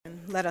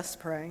Let us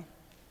pray.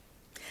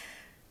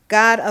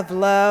 God of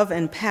love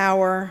and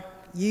power,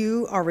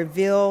 you are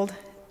revealed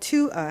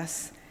to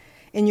us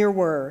in your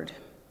word,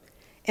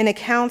 in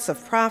accounts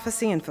of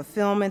prophecy and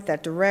fulfillment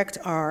that direct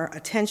our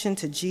attention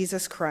to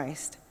Jesus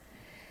Christ.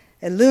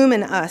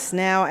 Illumine us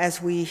now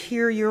as we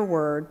hear your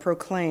word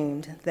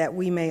proclaimed, that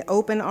we may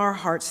open our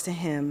hearts to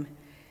him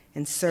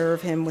and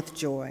serve him with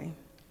joy.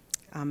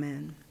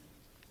 Amen.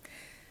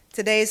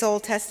 Today's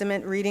Old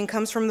Testament reading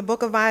comes from the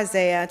book of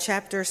Isaiah,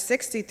 chapter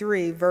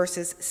 63,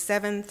 verses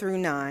 7 through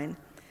 9.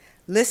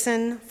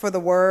 Listen for the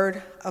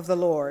word of the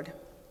Lord.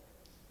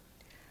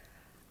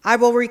 I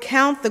will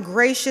recount the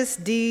gracious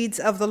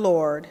deeds of the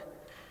Lord,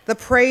 the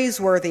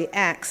praiseworthy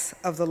acts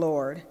of the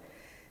Lord,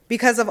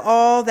 because of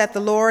all that the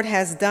Lord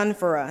has done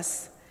for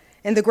us,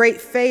 and the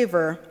great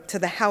favor to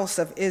the house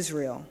of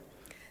Israel,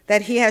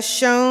 that he has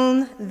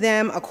shown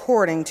them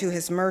according to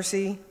his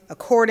mercy,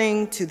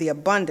 according to the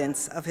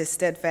abundance of his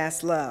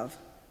steadfast love.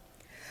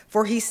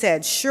 For he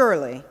said,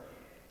 surely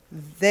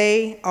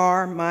they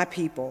are my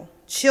people,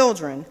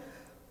 children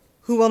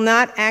who will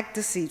not act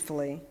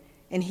deceitfully,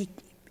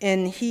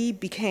 and he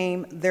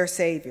became their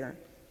Savior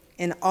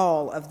in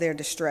all of their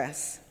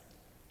distress.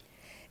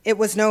 It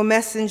was no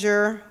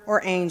messenger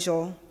or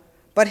angel,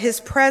 but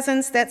his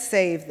presence that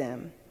saved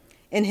them.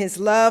 In his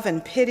love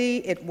and pity,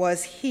 it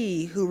was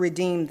he who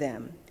redeemed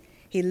them.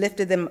 He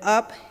lifted them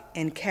up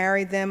and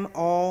carried them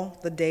all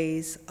the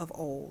days of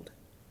old.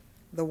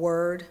 The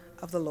word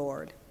of the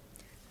Lord.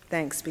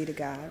 Thanks be to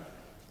God.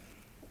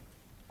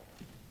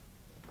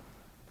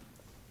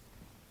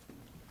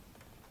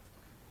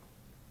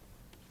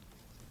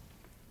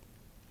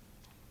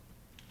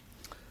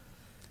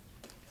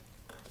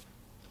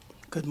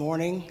 Good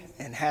morning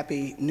and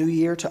Happy New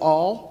Year to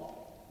all.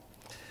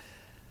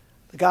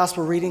 The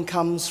gospel reading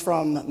comes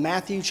from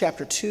Matthew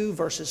chapter 2,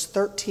 verses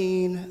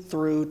 13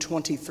 through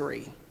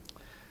 23.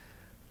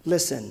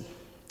 Listen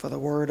for the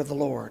word of the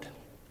Lord.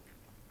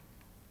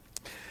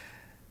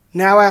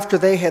 Now after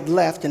they had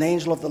left, an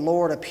angel of the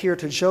Lord appeared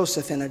to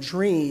Joseph in a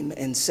dream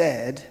and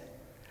said,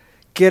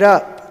 "Get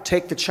up,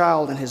 take the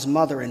child and his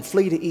mother and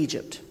flee to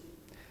Egypt,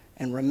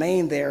 and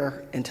remain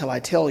there until I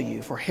tell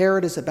you, for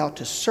Herod is about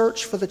to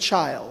search for the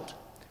child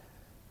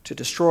to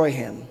destroy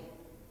him."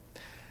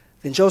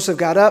 Then Joseph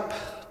got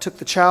up, took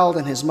the child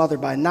and his mother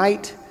by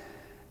night,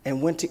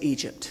 and went to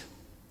Egypt,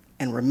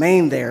 and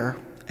remained there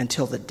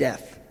until the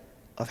death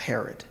of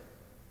Herod.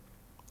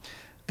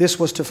 This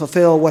was to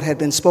fulfill what had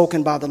been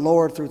spoken by the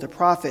Lord through the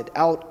prophet,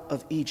 "Out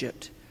of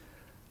Egypt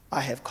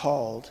I have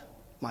called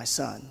my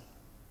son."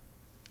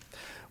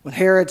 When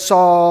Herod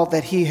saw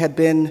that he had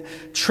been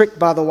tricked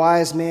by the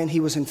wise men, he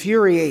was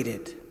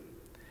infuriated,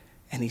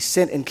 and he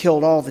sent and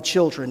killed all the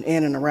children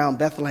in and around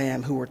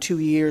Bethlehem who were 2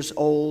 years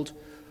old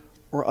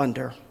or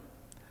under,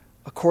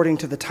 according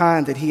to the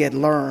time that he had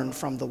learned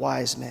from the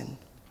wise men.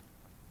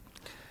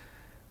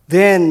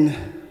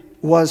 Then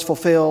was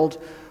fulfilled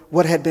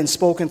what had been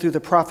spoken through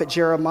the prophet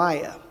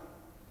Jeremiah.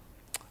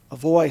 A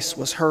voice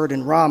was heard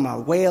in Ramah,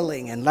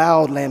 wailing and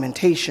loud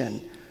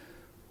lamentation,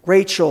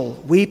 Rachel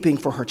weeping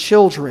for her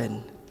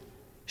children.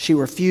 She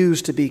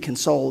refused to be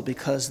consoled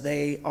because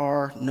they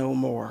are no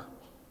more.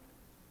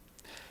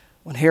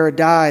 When Herod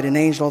died, an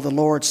angel of the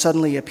Lord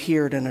suddenly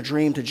appeared in a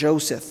dream to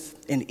Joseph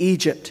in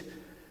Egypt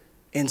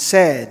and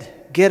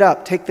said, "Get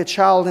up, take the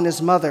child and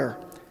his mother,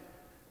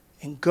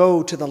 and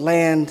go to the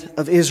land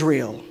of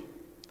Israel.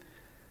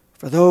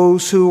 For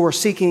those who were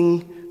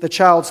seeking the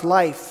child's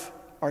life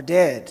are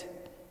dead."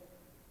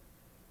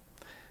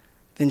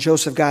 Then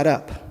Joseph got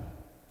up,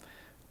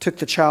 took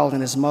the child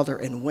and his mother,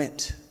 and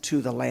went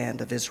to the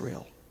land of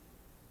Israel.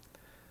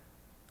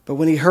 But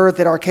when he heard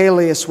that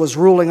Archelaus was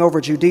ruling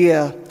over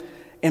Judea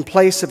in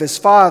place of his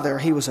father,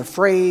 he was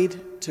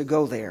afraid to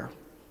go there.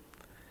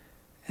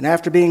 And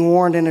after being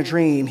warned in a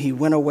dream, he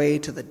went away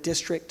to the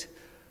district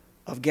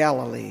of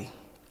Galilee.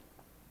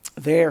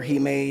 There he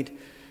made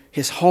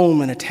his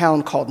home in a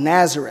town called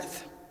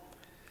Nazareth,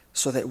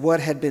 so that what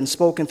had been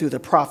spoken through the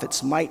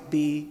prophets might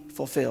be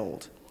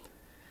fulfilled.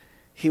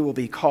 He will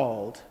be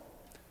called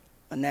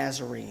a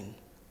Nazarene.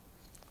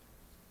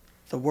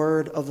 The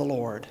word of the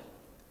Lord.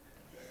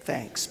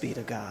 Thanks be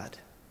to God.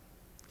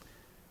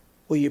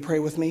 Will you pray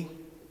with me?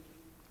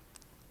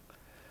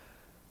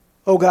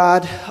 O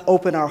God,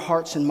 open our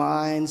hearts and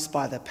minds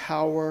by the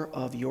power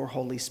of your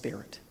Holy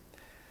Spirit,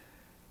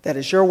 that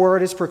as your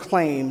word is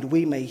proclaimed,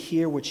 we may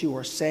hear what you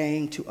are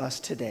saying to us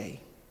today.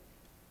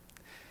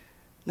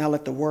 Now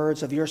let the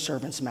words of your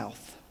servant's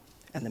mouth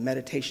and the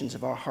meditations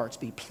of our hearts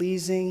be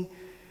pleasing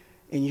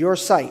in your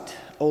sight,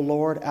 O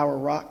Lord, our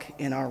rock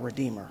and our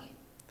Redeemer.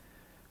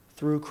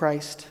 Through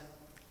Christ,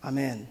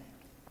 amen.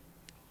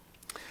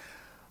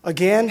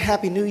 Again,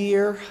 Happy New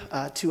Year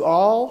to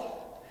all.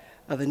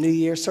 The new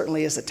year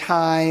certainly is a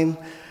time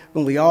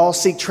when we all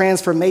seek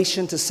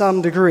transformation to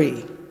some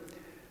degree.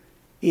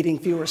 Eating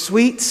fewer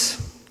sweets,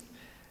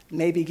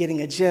 maybe getting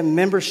a gym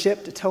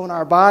membership to tone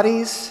our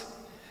bodies.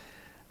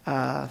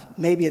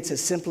 Maybe it's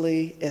as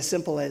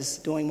simple as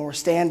doing more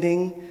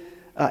standing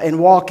and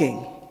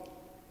walking.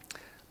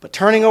 But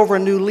turning over a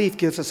new leaf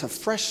gives us a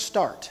fresh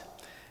start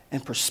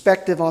and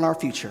perspective on our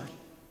future.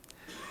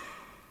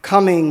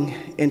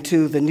 Coming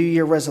into the New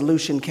Year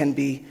resolution can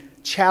be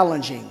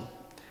challenging,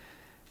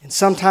 and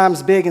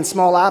sometimes big and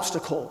small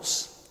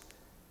obstacles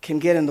can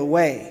get in the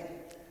way.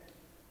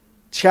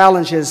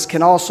 Challenges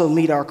can also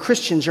meet our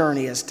Christian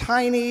journey as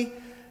tiny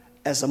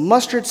as a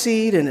mustard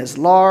seed and as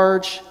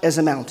large as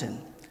a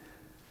mountain.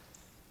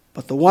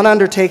 But the one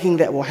undertaking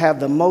that will have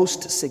the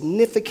most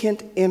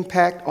significant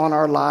impact on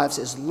our lives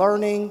is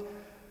learning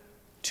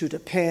to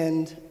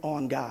depend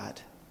on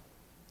God.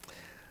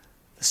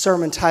 The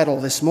sermon title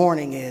this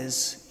morning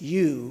is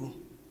You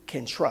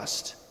Can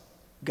Trust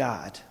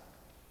God.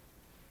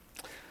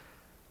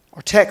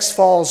 Our text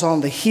falls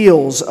on the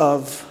heels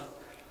of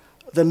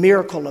the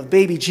miracle of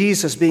baby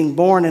Jesus being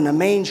born in a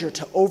manger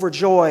to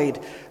overjoyed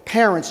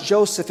parents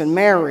Joseph and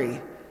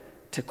Mary,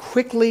 to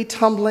quickly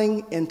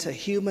tumbling into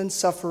human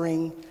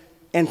suffering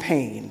and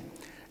pain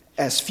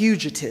as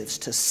fugitives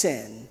to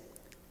sin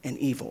and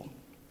evil.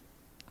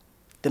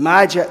 The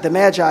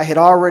Magi had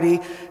already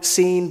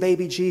seen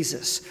baby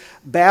Jesus,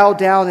 bowed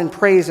down in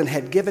praise, and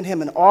had given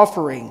him an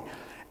offering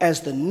as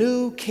the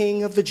new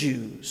king of the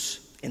Jews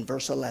in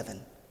verse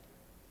 11.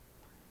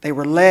 They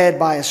were led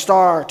by a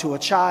star to a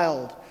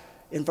child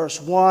in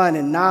verse 1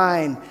 and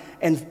 9,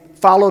 and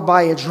followed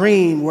by a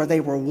dream where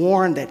they were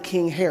warned that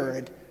King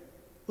Herod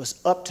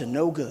was up to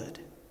no good.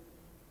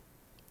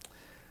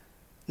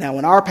 Now,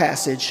 in our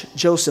passage,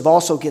 Joseph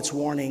also gets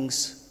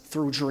warnings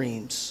through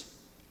dreams.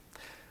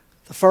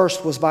 The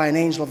first was by an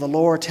angel of the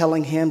Lord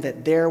telling him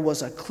that there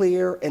was a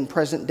clear and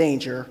present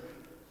danger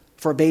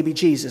for baby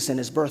Jesus in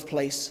his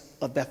birthplace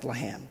of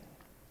Bethlehem.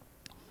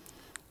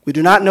 We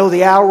do not know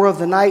the hour of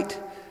the night,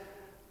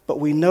 but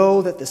we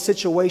know that the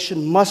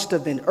situation must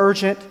have been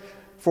urgent,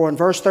 for in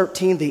verse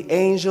 13, the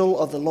angel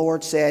of the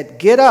Lord said,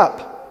 "Get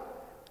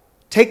up,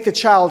 take the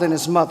child and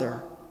his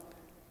mother,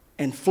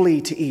 and flee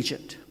to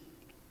Egypt."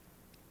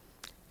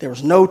 There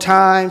was no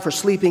time for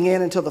sleeping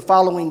in until the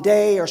following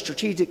day or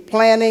strategic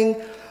planning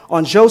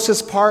on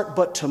Joseph's part,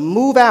 but to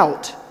move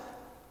out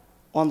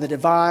on the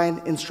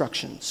divine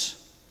instructions.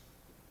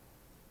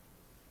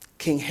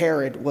 King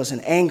Herod was an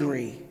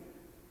angry,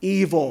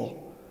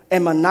 evil,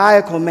 and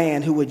maniacal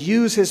man who would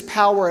use his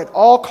power at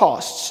all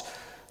costs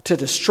to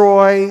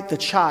destroy the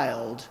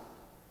child,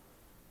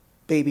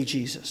 baby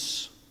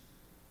Jesus.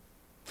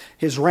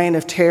 His reign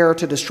of terror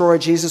to destroy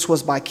Jesus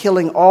was by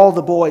killing all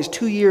the boys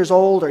 2 years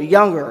old or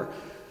younger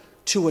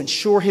to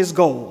ensure his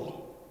goal.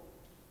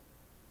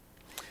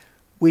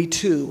 We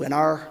too, in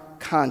our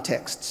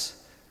contexts,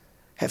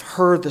 have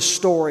heard the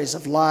stories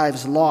of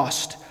lives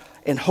lost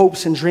and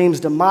hopes and dreams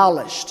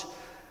demolished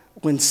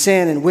when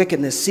sin and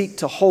wickedness seek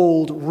to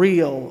hold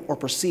real or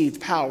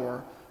perceived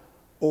power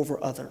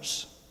over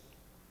others.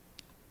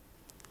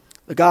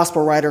 The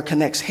gospel writer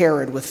connects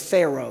Herod with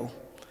Pharaoh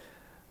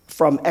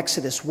from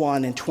Exodus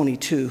 1 and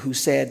 22, who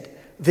said,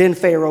 "Then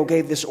Pharaoh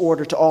gave this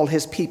order to all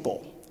his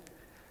people.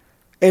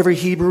 Every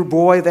Hebrew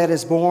boy that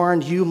is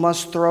born you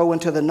must throw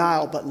into the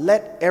Nile, but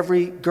let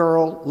every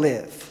girl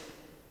live."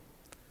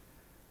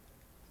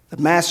 The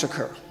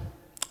massacre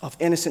of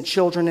innocent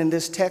children in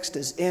this text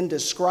is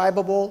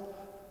indescribable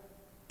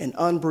and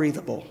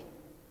unbreathable.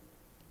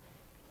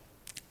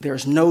 There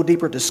is no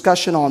deeper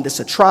discussion on this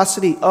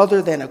atrocity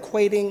other than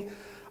equating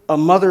a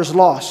mother's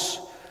loss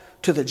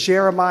to the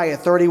Jeremiah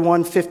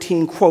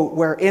 31:15 quote,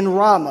 where in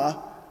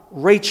Ramah,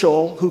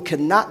 Rachel, who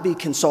cannot be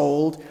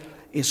consoled,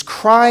 is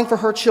crying for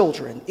her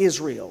children,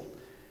 Israel,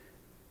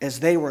 as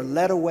they were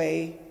led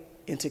away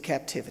into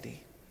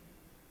captivity.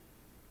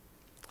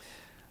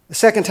 The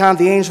second time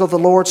the angel of the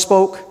Lord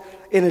spoke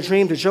in a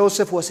dream to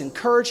Joseph was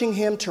encouraging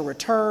him to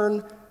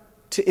return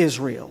to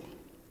Israel.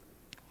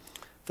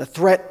 The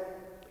threat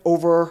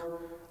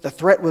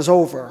was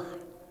over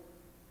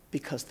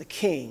because the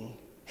king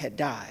had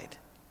died.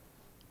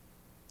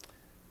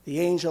 The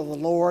angel of the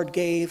Lord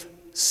gave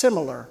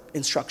similar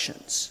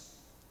instructions.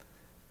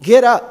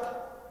 Get up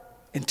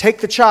and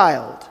take the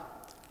child.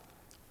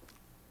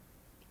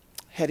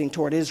 Heading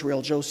toward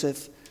Israel,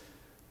 Joseph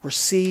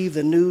received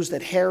the news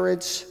that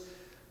Herod's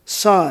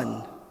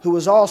son, who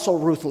was also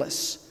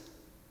ruthless,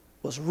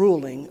 was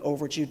ruling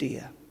over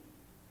Judea.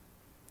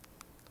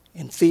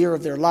 In fear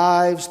of their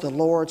lives, the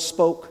Lord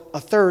spoke a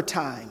third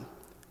time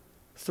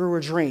through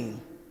a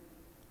dream.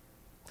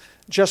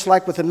 Just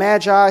like with the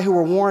Magi who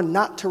were warned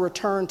not to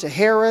return to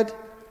Herod,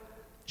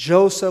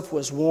 Joseph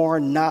was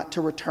warned not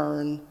to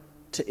return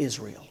to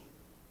Israel.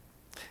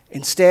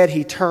 Instead,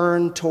 he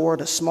turned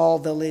toward a small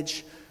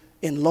village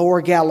in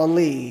Lower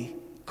Galilee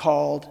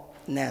called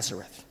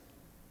Nazareth.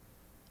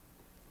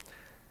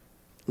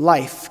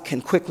 Life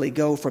can quickly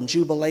go from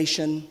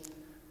jubilation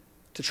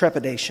to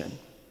trepidation,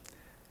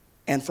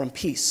 and from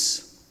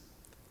peace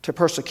to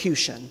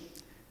persecution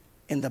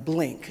in the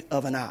blink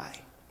of an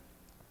eye.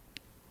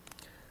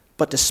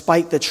 But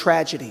despite the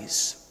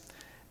tragedies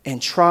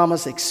and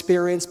traumas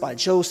experienced by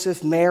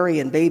Joseph, Mary,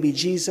 and baby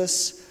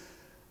Jesus,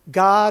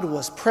 God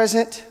was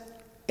present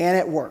and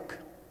at work.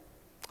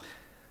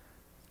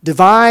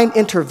 Divine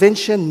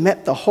intervention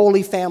met the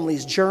Holy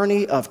Family's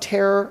journey of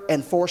terror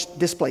and forced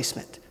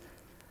displacement.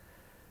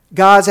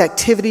 God's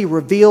activity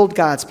revealed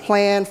God's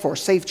plan for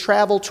safe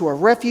travel to a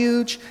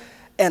refuge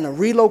and a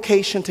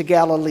relocation to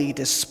Galilee,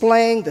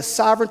 displaying the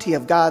sovereignty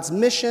of God's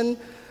mission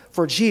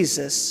for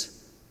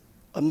Jesus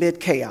amid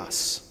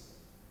chaos.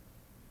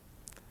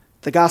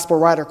 The gospel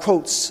writer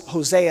quotes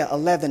Hosea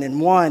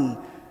 11:1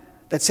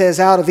 that says,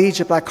 "Out of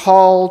Egypt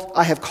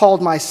I have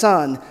called my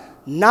son,"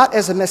 not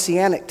as a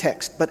messianic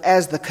text, but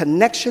as the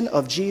connection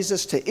of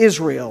Jesus to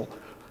Israel,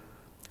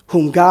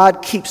 whom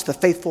God keeps the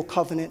faithful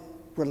covenant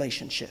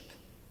relationship.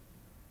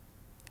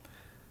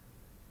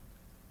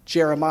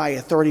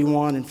 Jeremiah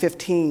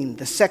 31:15,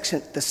 the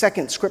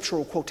second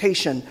scriptural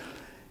quotation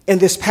in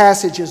this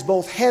passage, is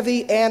both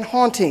heavy and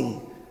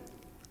haunting,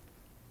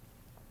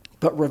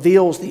 but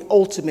reveals the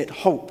ultimate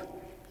hope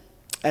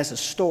as a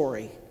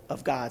story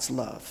of God's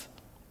love.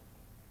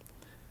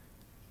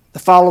 The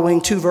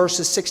following two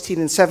verses, 16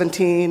 and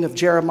 17 of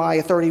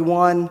Jeremiah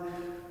 31,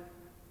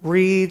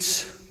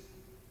 reads,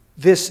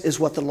 "This is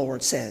what the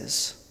Lord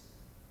says.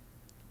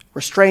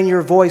 Restrain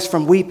your voice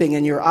from weeping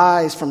and your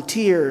eyes from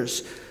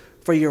tears,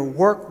 for your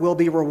work will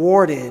be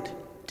rewarded,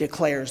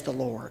 declares the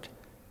Lord.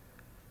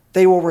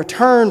 They will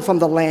return from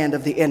the land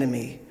of the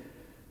enemy,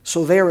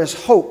 so there is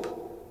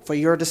hope for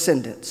your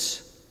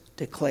descendants,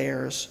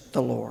 declares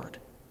the Lord."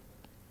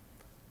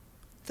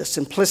 The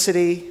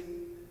simplicity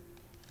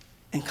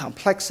and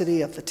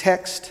complexity of the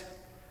text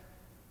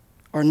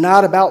are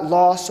not about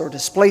loss or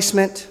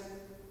displacement,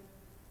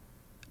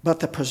 but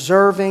the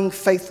preserving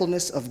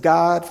faithfulness of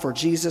God for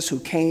Jesus, who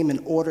came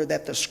in order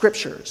that the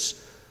scriptures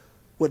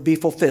would be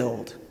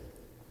fulfilled.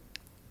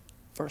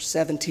 Verse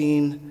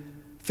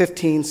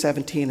 15,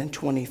 17, and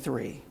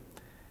 23.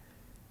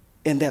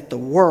 "And that the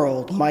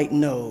world might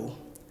know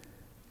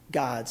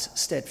God's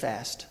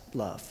steadfast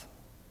love."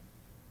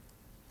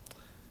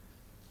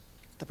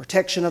 The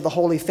protection of the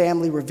Holy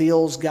Family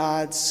reveals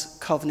God's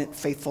covenant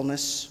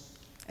faithfulness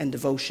and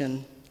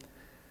devotion,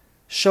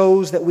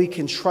 shows that we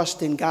can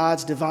trust in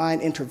God's divine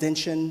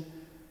intervention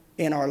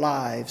in our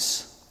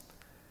lives,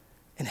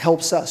 and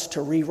helps us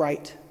to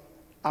rewrite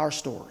our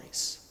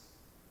stories.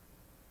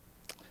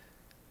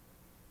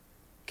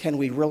 Can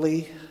we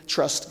really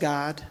trust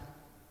God?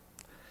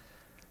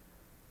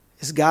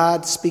 Is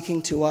God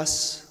speaking to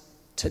us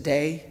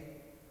today?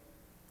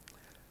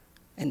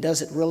 And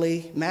does it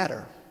really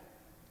matter?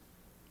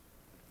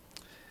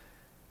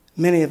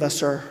 Many of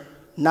us are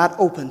not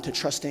open to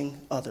trusting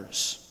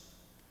others.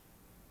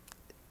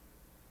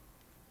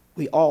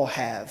 We all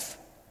have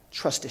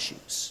trust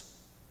issues.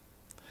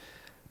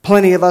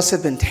 Plenty of us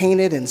have been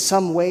tainted in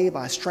some way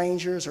by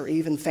strangers or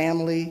even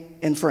family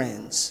and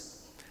friends.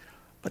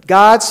 But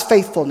God's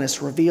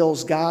faithfulness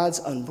reveals God's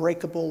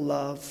unbreakable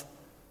love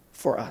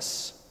for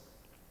us.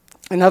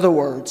 In other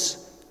words,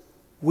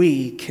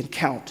 we can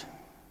count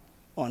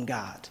on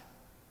God.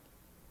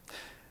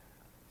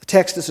 The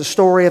text is a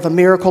story of a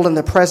miracle in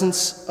the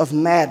presence of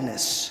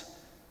madness,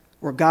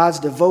 where God's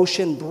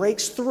devotion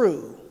breaks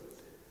through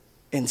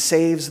and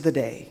saves the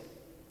day.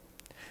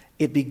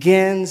 It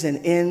begins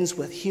and ends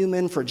with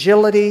human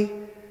fragility,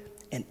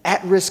 an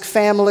at-risk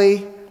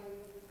family,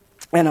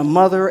 and a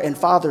mother and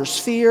father's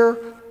fear,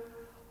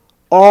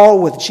 all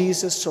with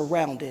Jesus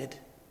surrounded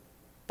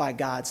by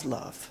God's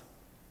love.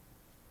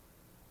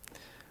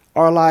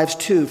 Our lives,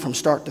 too, from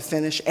start to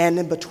finish and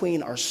in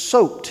between, are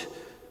soaked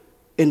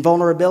in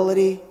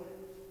vulnerability,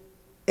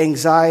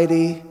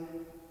 anxiety,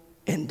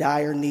 and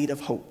dire need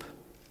of hope.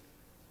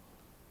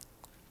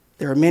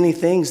 There are many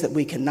things that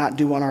we cannot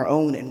do on our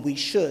own, and we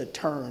should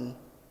turn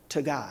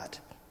to God.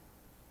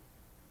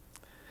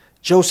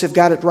 Joseph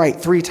got it right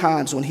 3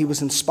 times when he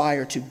was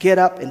inspired to get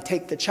up and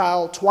take the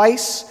child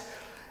twice,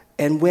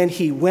 and when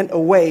he went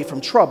away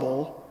from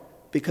trouble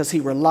because he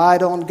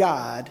relied on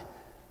God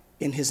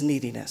in his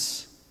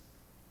neediness.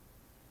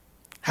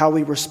 How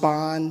we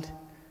respond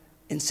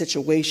in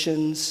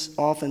situations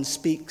often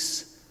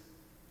speaks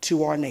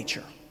to our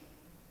nature.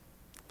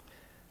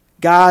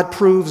 God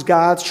proves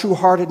God's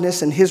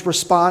true-heartedness in his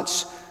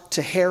response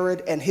to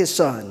Herod and his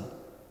son.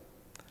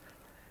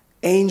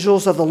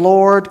 Angels of the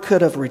Lord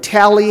could have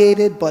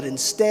retaliated, but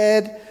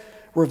instead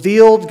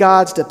revealed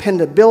God's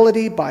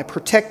dependability by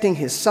protecting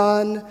his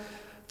son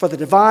for the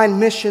divine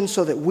mission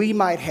so that we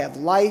might have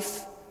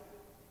life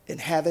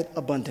and have it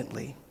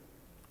abundantly.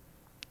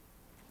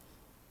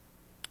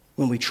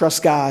 When we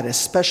trust God,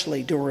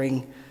 especially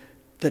during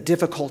the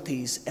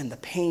difficulties and the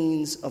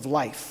pains of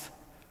life,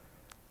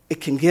 it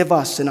can give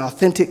us an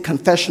authentic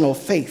confessional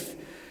faith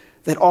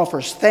that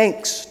offers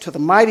thanks to the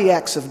mighty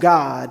acts of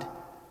God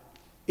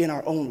in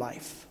our own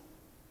life.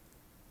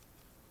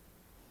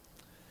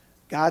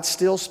 God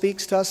still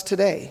speaks to us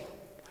today,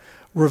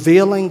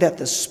 revealing that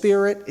the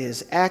Spirit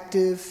is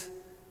active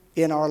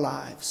in our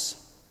lives.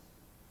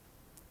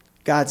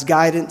 God's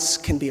guidance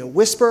can be a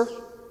whisper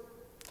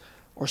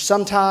or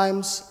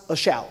sometimes a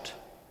shout.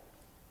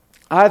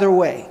 Either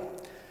way,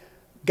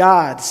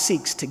 God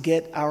seeks to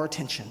get our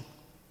attention.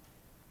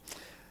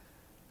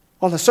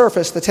 On the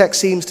surface, the text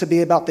seems to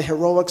be about the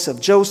heroics of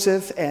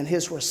Joseph and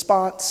his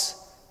response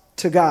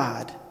to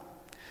God.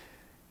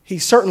 He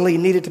certainly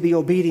needed to be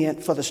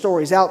obedient for the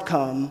story's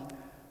outcome,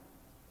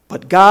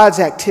 But God's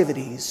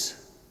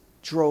activities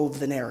drove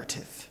the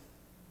narrative.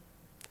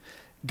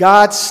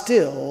 God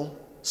still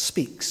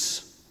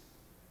speaks.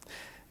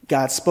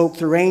 God spoke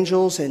through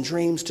angels and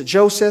dreams to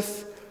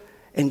Joseph,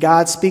 and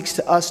God speaks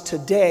to us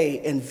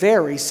today in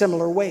very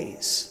similar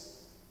ways.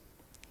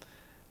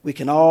 We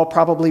can all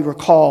probably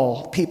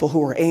recall people who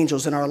were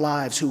angels in our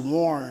lives who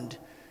warned,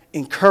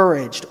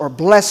 encouraged, or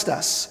blessed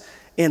us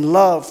in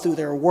love through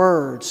their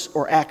words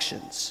or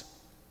actions.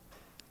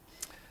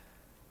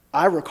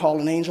 I recall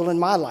an angel in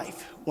my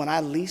life when I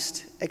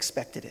least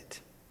expected it.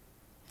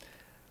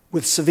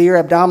 With severe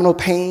abdominal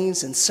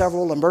pains and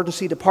several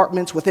emergency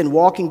departments within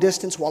walking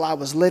distance while I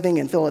was living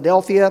in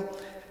Philadelphia,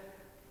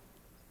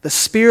 the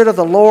Spirit of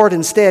the Lord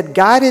instead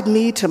guided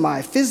me to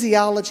my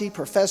physiology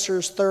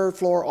professor's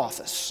third-floor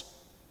office.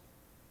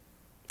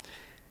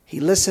 He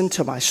listened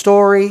to my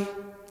story,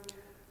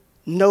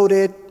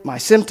 noted my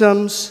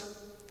symptoms,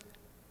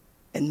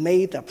 and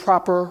made the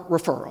proper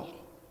referral.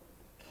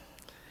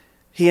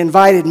 He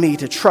invited me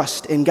to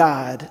trust in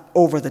God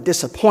over the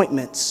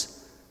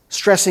disappointments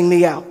stressing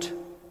me out.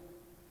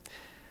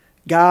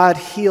 God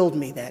healed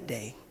me that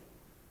day.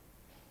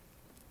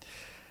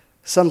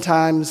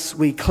 Sometimes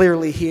we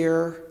clearly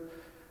hear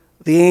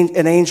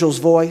an angel's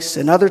voice,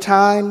 and other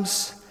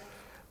times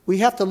we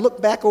have to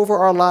look back over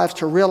our lives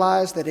to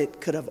realize that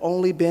it could have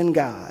only been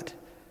God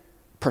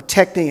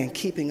protecting and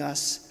keeping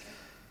us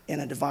in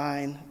a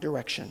divine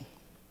direction.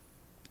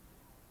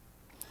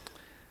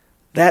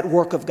 That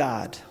work of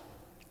God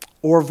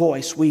or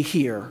voice we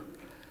hear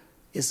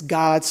is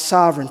God's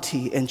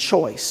sovereignty and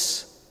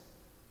choice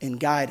in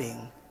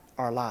guiding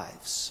our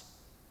lives.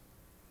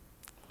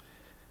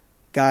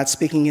 God,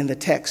 speaking in the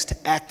text,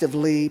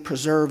 actively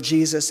preserved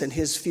Jesus and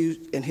his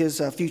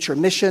future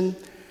mission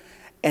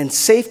and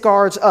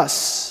safeguards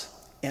us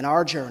in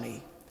our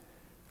journey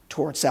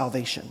toward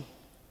salvation.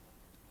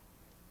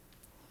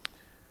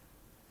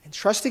 And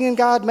trusting in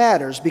God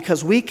matters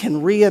because we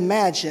can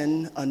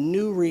reimagine a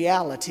new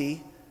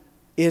reality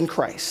in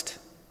Christ.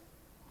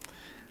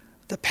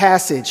 The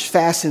passage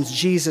fastens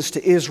Jesus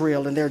to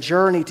Israel in their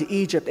journey to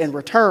Egypt and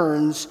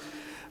returns,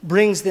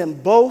 brings them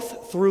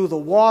both through the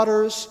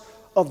waters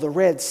of the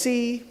Red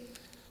Sea,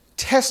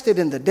 tested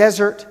in the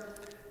desert,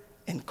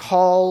 and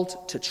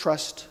called to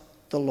trust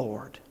the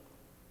Lord.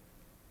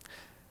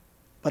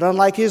 But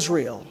unlike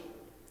Israel,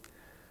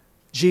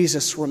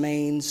 Jesus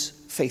remains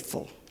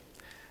faithful,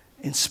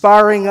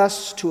 inspiring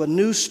us to a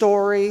new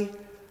story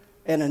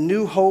and a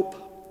new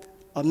hope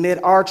amid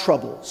our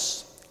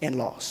troubles and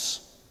loss.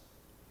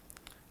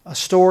 A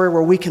story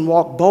where we can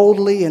walk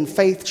boldly in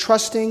faith,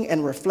 trusting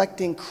and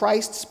reflecting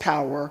Christ's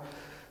power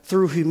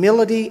through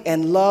humility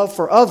and love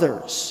for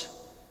others,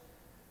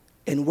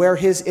 and where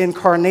his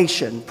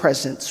incarnation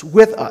presence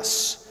with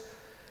us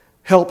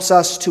helps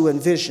us to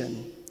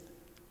envision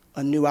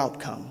a new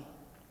outcome.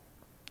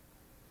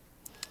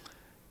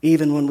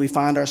 Even when we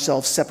find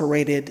ourselves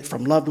separated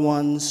from loved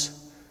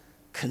ones,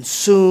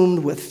 consumed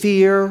with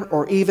fear,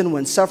 or even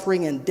when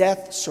suffering and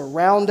death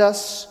surround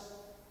us,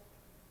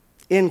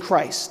 in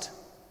Christ,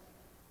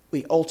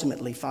 we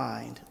ultimately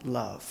find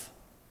love.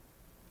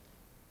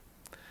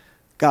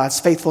 God's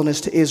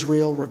faithfulness to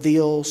Israel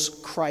reveals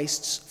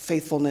Christ's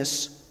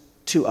faithfulness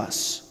to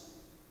us.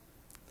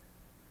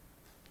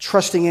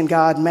 Trusting in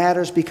God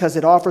matters because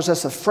it offers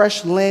us a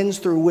fresh lens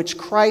through which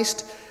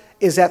Christ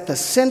is at the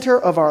center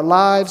of our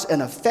lives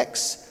and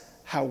affects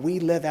how we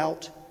live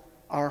out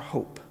our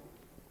hope.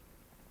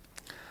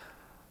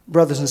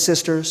 Brothers and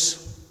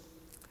sisters,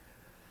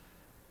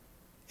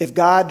 if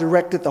God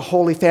directed the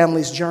Holy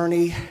Family's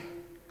journey,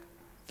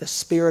 the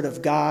Spirit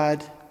of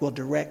God will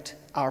direct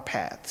our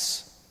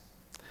paths.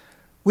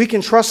 We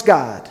can trust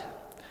God,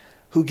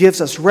 who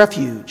gives us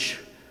refuge,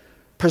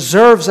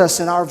 preserves us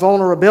in our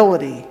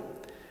vulnerability,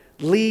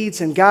 leads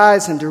and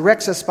guides and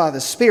directs us by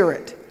the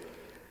Spirit,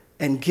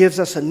 and gives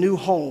us a new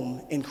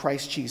home in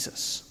Christ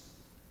Jesus.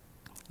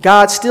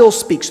 God still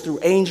speaks through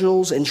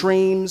angels and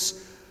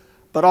dreams,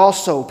 but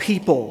also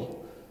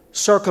people,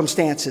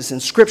 circumstances,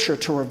 and Scripture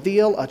to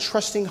reveal a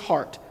trusting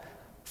heart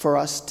for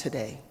us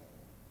today.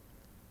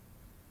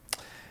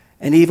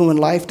 And even when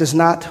life does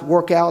not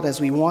work out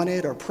as we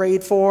wanted or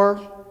prayed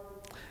for,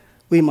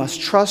 we must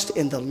trust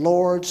in the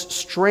Lord's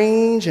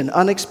strange and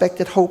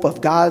unexpected hope of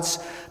God's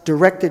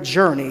directed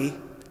journey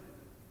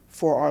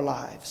for our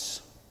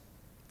lives.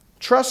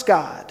 Trust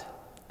God,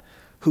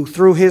 who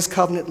through his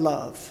covenant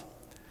love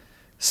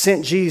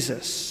sent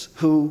Jesus,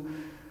 who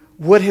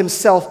would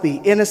himself be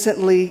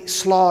innocently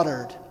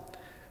slaughtered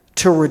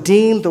to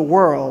redeem the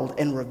world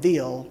and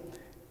reveal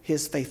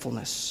his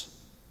faithfulness.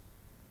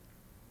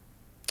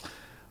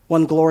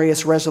 One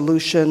glorious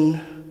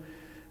resolution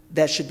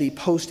that should be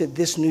posted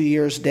this New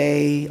Year's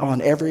Day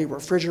on every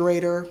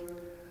refrigerator,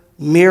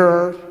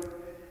 mirror,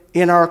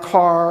 in our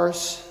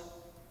cars,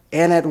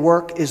 and at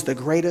work is the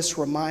greatest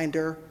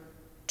reminder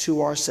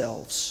to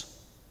ourselves.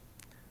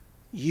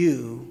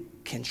 You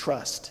can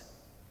trust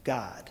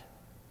God.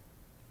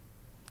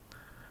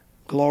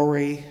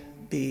 Glory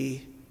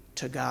be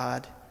to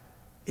God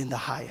in the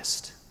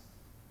highest.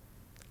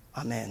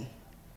 Amen.